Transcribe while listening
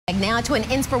Now to an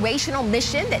inspirational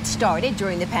mission that started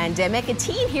during the pandemic. A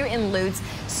teen here in Lutz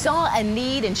saw a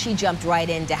need and she jumped right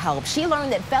in to help. She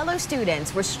learned that fellow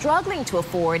students were struggling to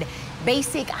afford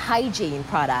basic hygiene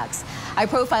products. I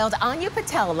profiled Anya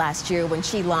Patel last year when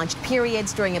she launched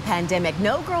Periods during a pandemic.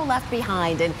 No Girl Left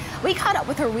Behind, and we caught up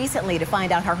with her recently to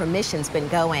find out how her mission's been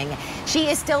going. She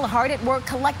is still hard at work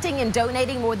collecting and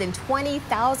donating more than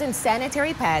 20,000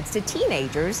 sanitary pads to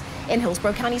teenagers in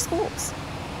Hillsborough County schools.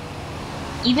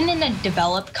 Even in a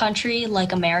developed country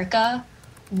like America,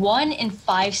 1 in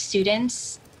 5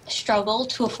 students struggle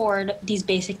to afford these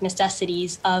basic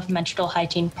necessities of menstrual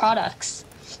hygiene products.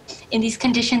 And these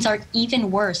conditions are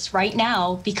even worse right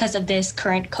now because of this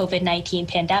current COVID-19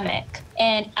 pandemic.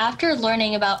 And after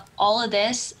learning about all of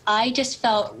this, I just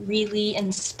felt really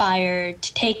inspired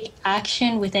to take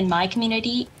action within my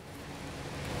community.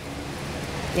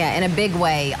 Yeah, in a big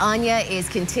way. Anya is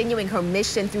continuing her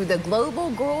mission through the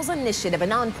Global Girls Initiative, a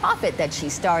nonprofit that she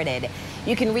started.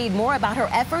 You can read more about her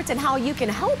efforts and how you can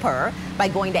help her by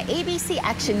going to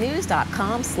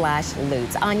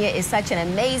abcactionnews.com/Lutz. Anya is such an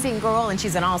amazing girl, and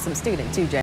she's an awesome student too, Jay.